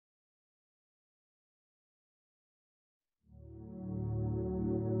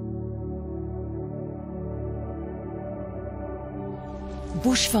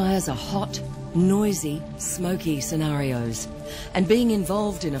Bushfires are hot, noisy, smoky scenarios, and being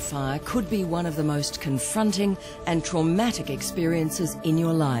involved in a fire could be one of the most confronting and traumatic experiences in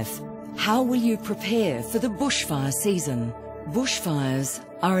your life. How will you prepare for the bushfire season? Bushfires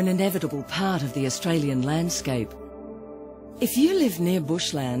are an inevitable part of the Australian landscape. If you live near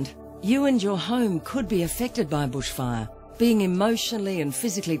bushland, you and your home could be affected by bushfire. Being emotionally and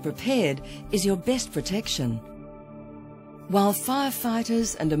physically prepared is your best protection. While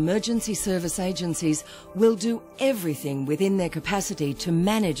firefighters and emergency service agencies will do everything within their capacity to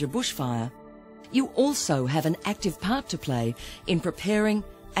manage a bushfire, you also have an active part to play in preparing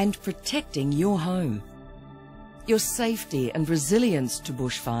and protecting your home. Your safety and resilience to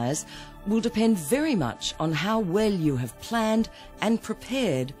bushfires will depend very much on how well you have planned and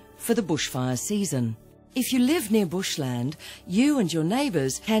prepared for the bushfire season. If you live near bushland, you and your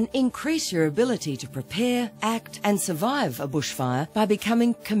neighbours can increase your ability to prepare, act and survive a bushfire by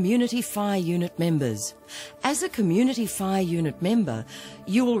becoming Community Fire Unit members. As a Community Fire Unit member,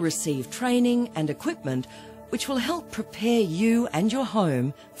 you will receive training and equipment which will help prepare you and your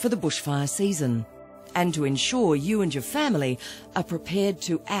home for the bushfire season, and to ensure you and your family are prepared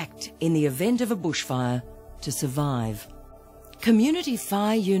to act in the event of a bushfire to survive. Community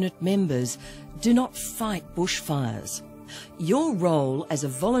Fire Unit members do not fight bushfires. Your role as a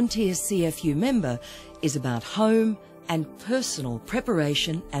volunteer CFU member is about home and personal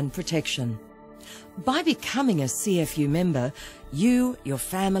preparation and protection. By becoming a CFU member, you, your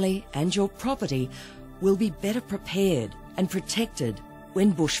family and your property will be better prepared and protected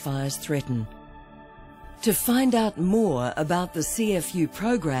when bushfires threaten. To find out more about the CFU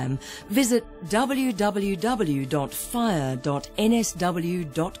program, visit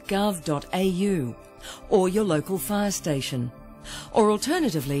www.fire.nsw.gov.au or your local fire station, or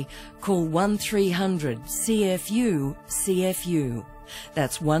alternatively call 1300 CFU CFU.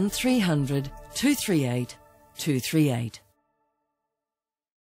 That's 1300 238 238.